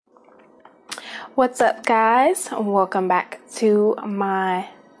What's up, guys? Welcome back to my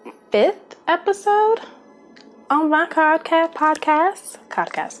 5th episode on my podcast.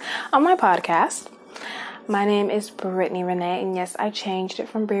 On my podcast. My name is Brittany Renee, and yes, I changed it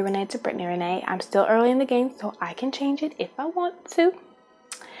from Brie Renee to Brittany Renee. I'm still early in the game, so I can change it if I want to.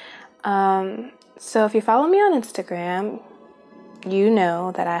 So if you follow me on Instagram, you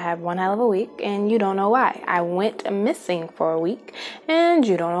know that I had one hell of a week, and you don't know why. I went missing for a week, and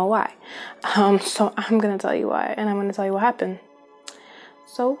you don't know why. So I'm going to tell you why, and I'm going to tell you what happened.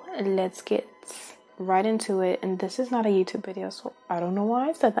 So let's get right into it. And this is not a YouTube video, so I don't know why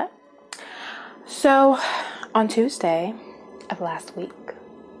I said that. So on Tuesday of last week,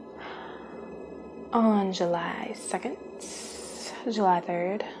 on July 2nd, July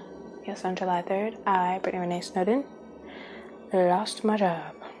 3rd, yes, on July 3rd, I, Brittany Renee Snowden, lost my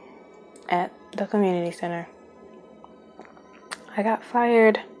job at the community center. I got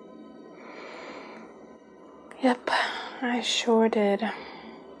fired. Yep, I sure did.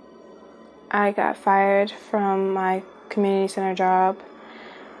 I got fired from my community center job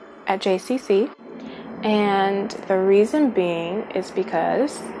at JCC, and the reason being is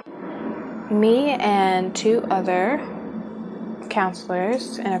because me and two other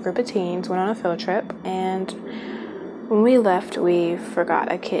counselors and a group of teens went on a field trip, and when we left, we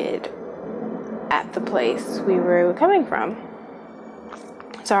forgot a kid at the place we were coming from.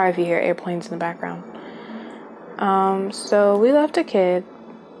 Sorry if you hear airplanes in the background. So we left a kid,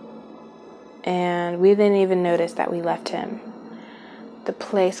 and we didn't even notice that we left him. The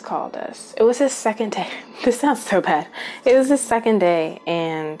place called us. It was his second day. This sounds so bad. It was his second day,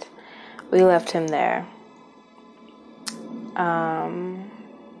 and we left him there.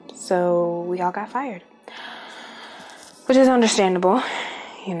 So we all got fired. Which is understandable,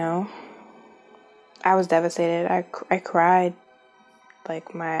 you know. I was devastated. I cried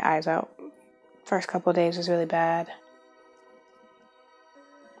like my eyes out. First couple of days was really bad.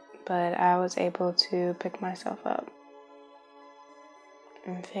 But I was able to pick myself up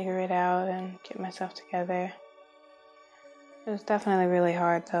and figure it out and get myself together. It was definitely really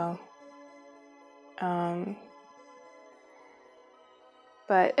hard though.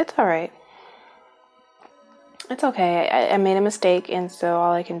 But it's alright. It's okay. I made a mistake, and so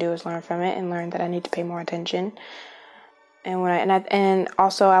all I can do is learn from it and learn that I need to pay more attention. And I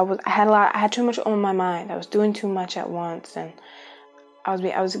had too much on my mind. I was doing too much at once, and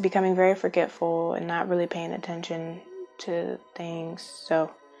I was becoming very forgetful and not really paying attention to things.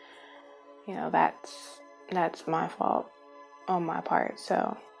 So, you know, that's my fault on my part.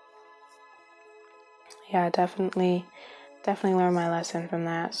 So, yeah, I definitely learned my lesson from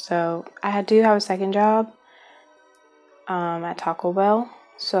that. So I do have a second job at Taco Bell.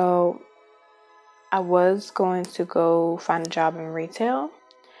 So I was going to go find a job in retail,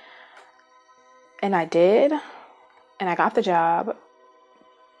 and I did, and I got the job,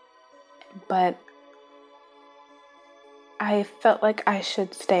 but I felt like I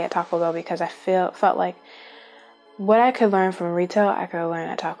should stay at Taco Bell because I felt like what I could learn from retail, I could learn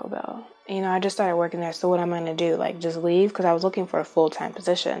at Taco Bell. You know, I just started working there, so what am I going to do? Like, just leave? Because I was looking for a full-time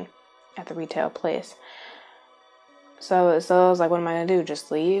position at the retail place. So I was like, what am I going to do? Just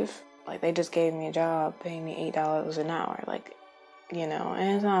leave? Like, they just gave me a job paying me $8 an hour. Like, you know,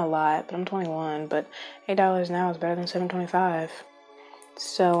 and it's not a lot, but I'm 21, but $8 an hour is better than $7.25.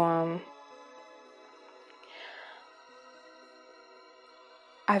 So,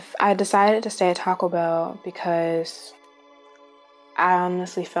 I decided to stay at Taco Bell because I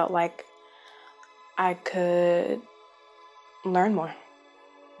honestly felt like I could learn more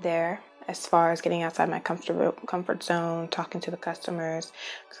there as far as getting outside my comfort zone, talking to the customers,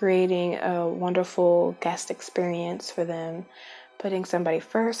 creating a wonderful guest experience for them, putting somebody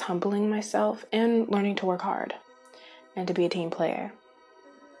first, humbling myself, and learning to work hard and to be a team player.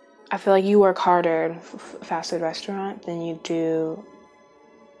 I feel like you work harder in a fast food restaurant than you do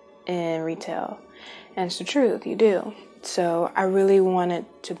in retail. And it's the truth, you do. So I really wanted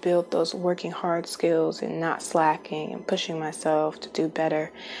to build those working hard skills and not slacking and pushing myself to do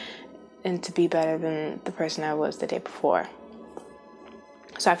better and to be better than the person I was the day before.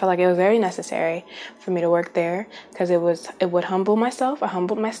 So I felt like it was very necessary for me to work there because it would humble myself. I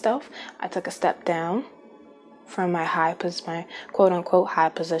humbled myself. I took a step down from my quote unquote high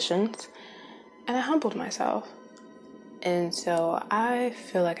positions, and I humbled myself. And so I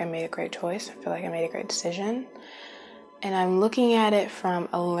feel like I made a great choice. I feel like I made a great decision. And I'm looking at it from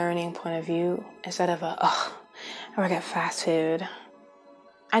a learning point of view instead of I work at fast food.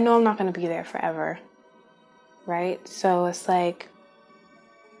 I know I'm not going to be there forever, right? So it's like,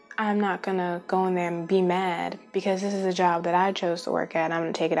 I'm not gonna go in there and be mad because this is a job that I chose to work at and I'm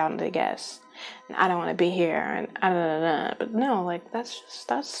gonna take it out on the guests. and I don't want to be here, and but no, like that's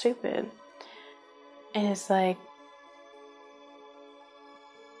stupid. And it's like,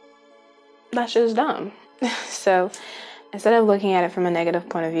 that's just dumb. So instead of looking at it from a negative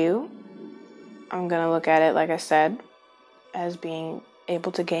point of view, I'm gonna look at it, like I said, as being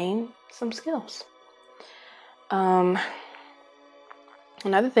able to gain some skills.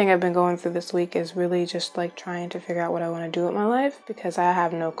 Another thing I've been going through this week is really just like trying to figure out what I want to do with my life, because I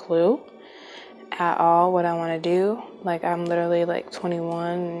have no clue at all what I want to do. Like, I'm literally like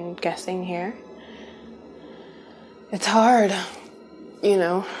 21 guessing here. It's hard,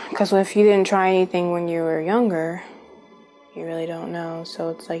 because if you didn't try anything when you were younger, you really don't know. So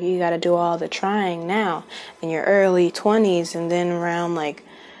it's like you got to do all the trying now in your early 20s, and then around like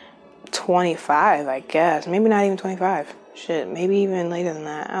 25, I guess. Maybe not even 25. Shit, maybe even later than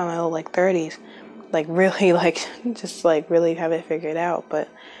that. I don't know, like 30s. Like really, like just like really have it figured out. But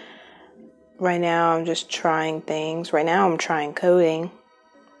right now I'm just trying things. Right now I'm trying coding.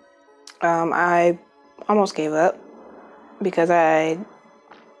 I almost gave up because I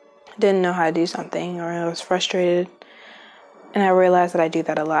didn't know how to do something, or I was frustrated. And I realized that I do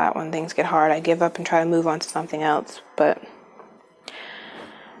that a lot. When things get hard, I give up and try to move on to something else. But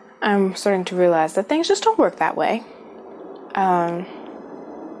I'm starting to realize that things just don't work that way.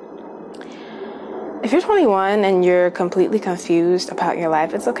 If you're 21 and you're completely confused about your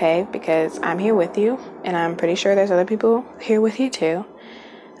life, it's okay, because I'm here with you, and I'm pretty sure there's other people here with you too.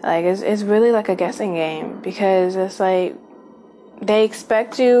 Like, it's really like a guessing game, because it's like they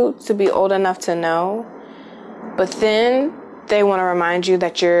expect you to be old enough to know, but then they want to remind you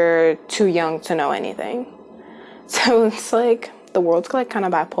that you're too young to know anything. So it's like the world's like kind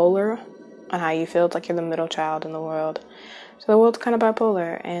of bipolar on how you feel. It's like you're the middle child in the world. So the world's kind of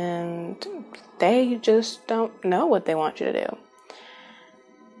bipolar, and they just don't know what they want you to do.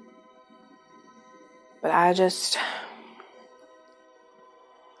 But I just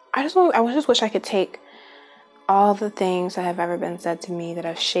wish I could take all the things that have ever been said to me that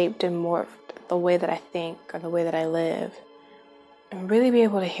have shaped and morphed the way that I think or the way that I live, and really be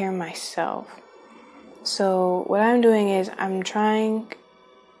able to hear myself. So what I'm doing is I'm trying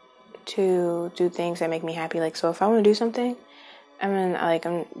to do things that make me happy. Like, so if I want to do something, I'm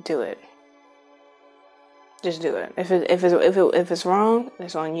do it. Just do it. If it's wrong,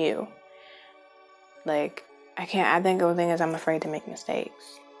 it's on you. Like, I think the thing is I'm afraid to make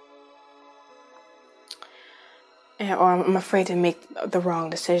mistakes. Or I'm afraid to make the wrong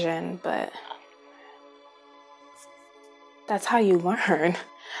decision, but that's how you learn.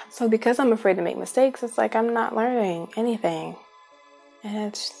 So because I'm afraid to make mistakes, it's like I'm not learning anything. And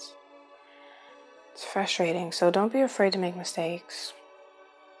it's frustrating. So don't be afraid to make mistakes,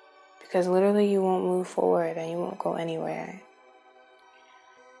 because literally you won't move forward and you won't go anywhere.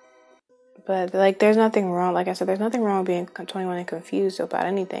 But like, there's nothing wrong. Like I said, there's nothing wrong with being 21 and confused about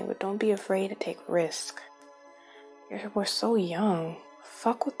anything, but don't be afraid to take risk. We're so young.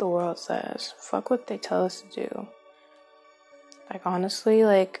 Fuck what the world says. Fuck what they tell us to do. Like, honestly,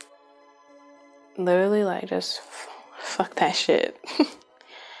 like, literally, like, just fuck that shit.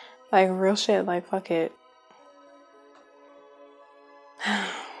 Like, real shit, like, fuck it.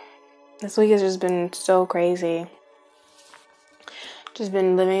 This week has just been so crazy. Just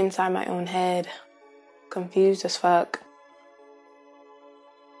been living inside my own head. Confused as fuck.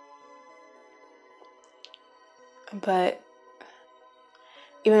 But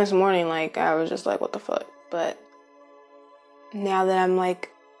even this morning, like, I was just like, what the fuck? But now that I'm like,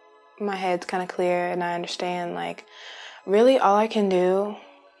 my head's kind of clear and I understand, like, really all I can do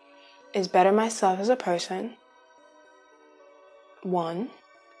is better myself as a person.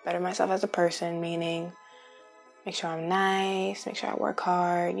 Better myself as a person, meaning make sure I'm nice, make sure I work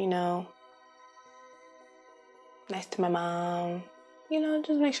hard, nice to my mom,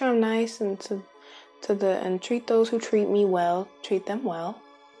 just make sure I'm nice, and and treat those who treat me well, treat them well.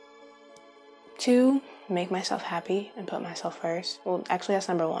 2, make myself happy and put myself first. Well, actually, that's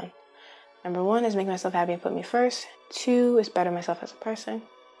number 1. Number 1 is make myself happy and put me first. 2 is better myself as a person.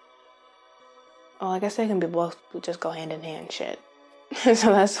 Well, I guess they can be both, just go hand in hand shit.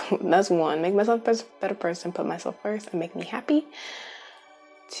 So that's 1. Make myself a better person, put myself first, and make me happy.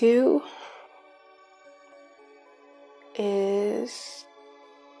 2 is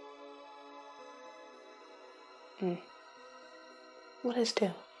what is 2?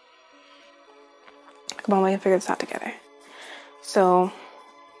 Come on, we can figure this out together. So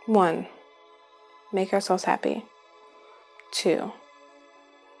 1, make ourselves happy. 2,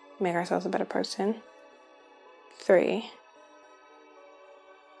 make ourselves a better person. 3,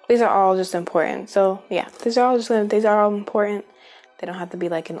 these are all just important. So yeah, these are all important. They don't have to be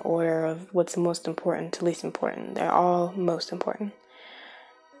like in order of what's most important to least important. They're all most important.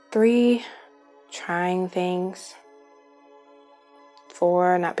 3, trying things.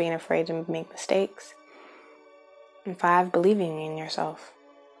 4, not being afraid to make mistakes. And 5, believing in yourself.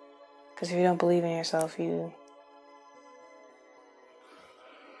 Because if you don't believe in yourself, you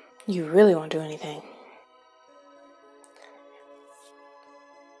really won't do anything.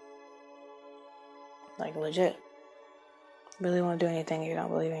 Like legit. Really won't do anything if you don't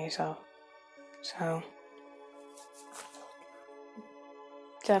believe in yourself. So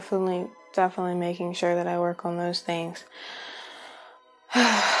definitely making sure that I work on those things.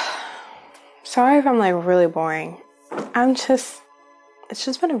 Sorry if I'm like really boring. It's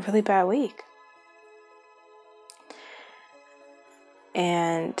just been a really bad week.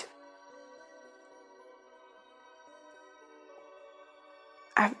 And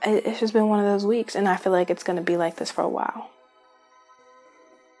it's just been one of those weeks, and I feel like it's going to be like this for a while.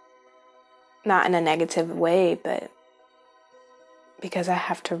 Not in a negative way, but because I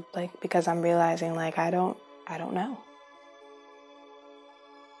have to, because I'm realizing I don't know.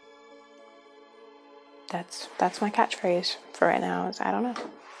 That's my catchphrase for right now is I don't know.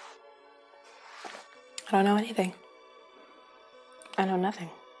 I don't know anything. I know nothing.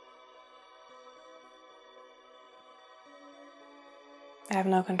 I have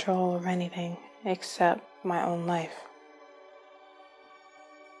no control over anything except my own life.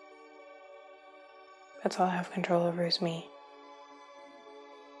 That's all I have control over is me.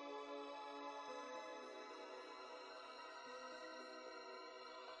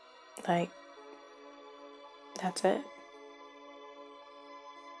 That's it.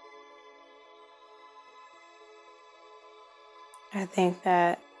 I think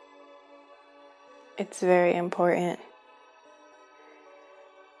that it's very important.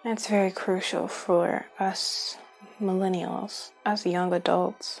 It's very crucial for us millennials, us young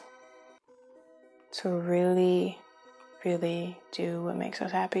adults, to really, really do what makes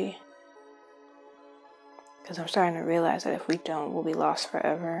us happy. Because I'm starting to realize that if we don't, we'll be lost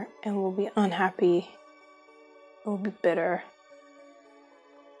forever and we'll be unhappy. We'll be bitter.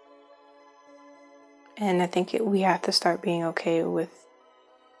 And I think we have to start being okay with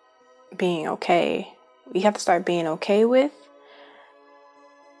being okay. We have to start being okay with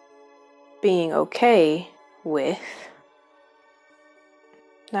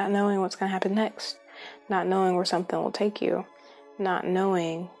not knowing what's going to happen next, not knowing where something will take you, not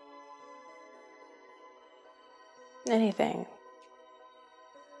knowing anything.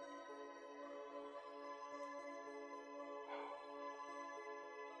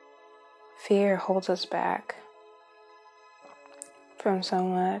 Fear holds us back from so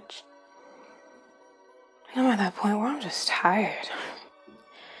much. And I'm at that point where I'm just tired.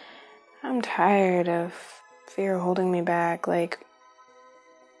 I'm tired of fear holding me back.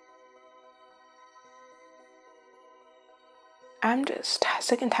 I'm just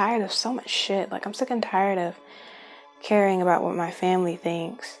sick and tired of so much shit. I'm sick and tired of caring about what my family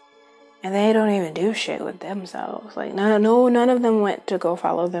thinks. And they don't even do shit with themselves. None of them went to go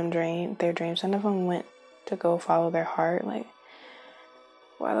follow their dreams. None of them went to go follow their heart.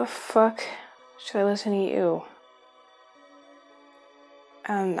 Why the fuck should I listen to you?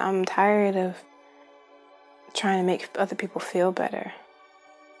 I'm tired of trying to make other people feel better.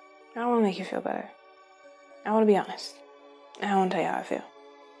 I don't want to make you feel better. I want to be honest. I want to tell you how I feel.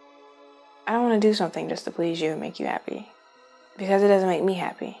 I don't want to do something just to please you and make you happy. Because it doesn't make me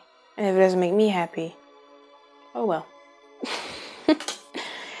happy. And if it doesn't make me happy, oh well.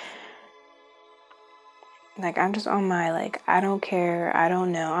 I'm just on my, I don't care, I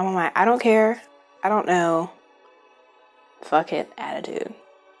don't know. I'm on my, I don't care, I don't know, fuck it attitude.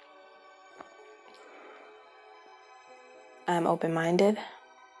 I'm open-minded,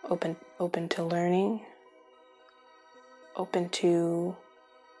 open to learning, open to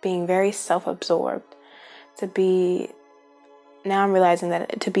being very self-absorbed. Now I'm realizing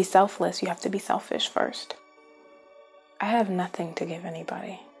that to be selfless, you have to be selfish first. I have nothing to give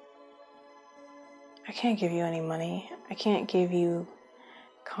anybody. I can't give you any money. I can't give you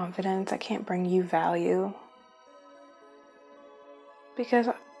confidence. I can't bring you value. Because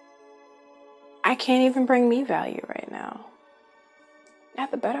I can't even bring me value right now. I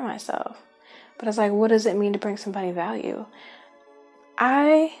have to better myself. But it's what does it mean to bring somebody value?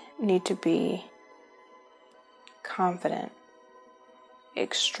 I need to be confident.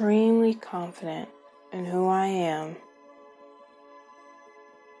 Extremely confident in who I am.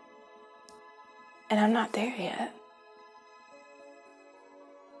 And I'm not there yet.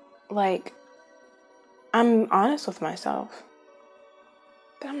 I'm honest with myself.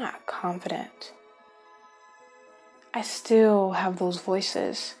 But I'm not confident. I still have those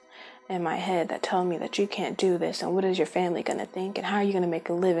voices in my head that tell me that you can't do this, and what is your family gonna think, and how are you gonna make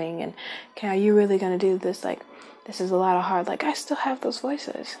a living, and are you really gonna do this? Like, this is a lot of hard. Like, I still have those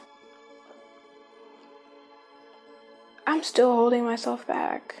voices. I'm still holding myself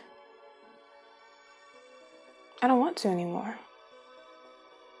back. I don't want to anymore.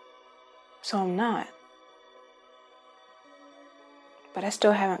 So I'm not. But I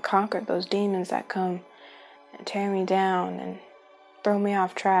still haven't conquered those demons that come and tear me down and throw me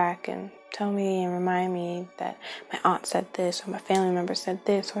off track and tell me and remind me that my aunt said this, or my family member said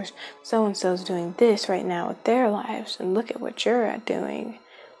this, or so-and-so's doing this right now with their lives, and look at what you're doing.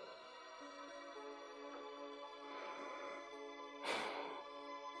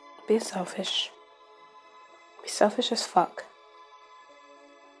 Be selfish. Be selfish as fuck.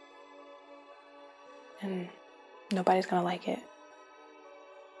 And nobody's gonna like it.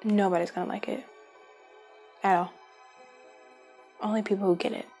 Nobody's gonna like it. At all. Only people who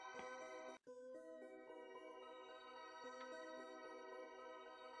get it.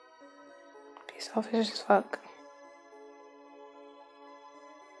 Be selfish as fuck.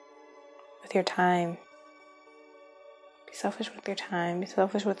 With your time. Be selfish with your time. Be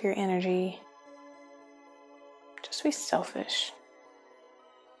selfish with your energy. Just be selfish.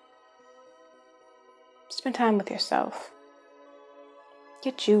 Spend time with yourself.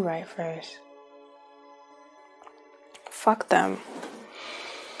 Get you right first. Fuck them.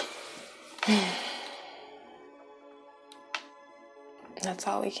 That's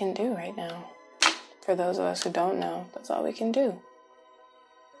all we can do right now. For those of us who don't know, that's all we can do.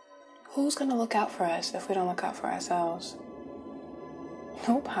 Who's gonna look out for us if we don't look out for ourselves?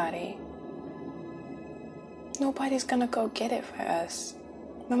 Nobody. Nobody's gonna go get it for us.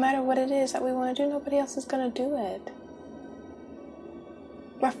 No matter what it is that we want to do, nobody else is gonna do it.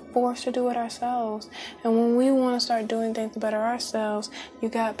 We're forced to do it ourselves. And when we want to start doing things to better ourselves, you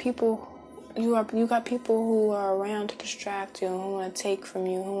got people who are around to distract you, who want to take from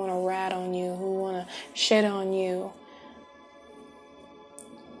you, who want to rat on you, who want to shit on you.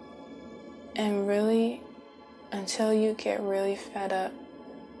 And really, until you get really fed up,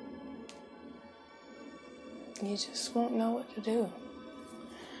 you just won't know what to do.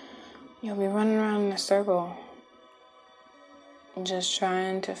 You'll be running around in a circle, just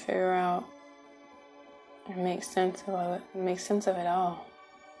trying to figure out and make sense of it all.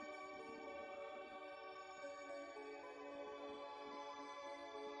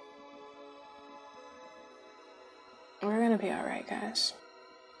 We're gonna be alright, guys.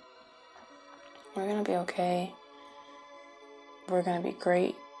 We're gonna be okay. We're gonna be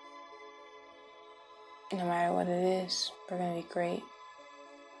great. No matter what it is, we're gonna be great.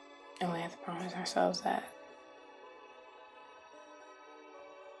 And we have to promise ourselves that.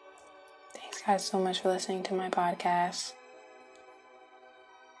 Thanks, guys, so much for listening to my podcast.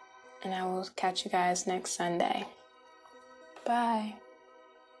 And I will catch you guys next Sunday. Bye.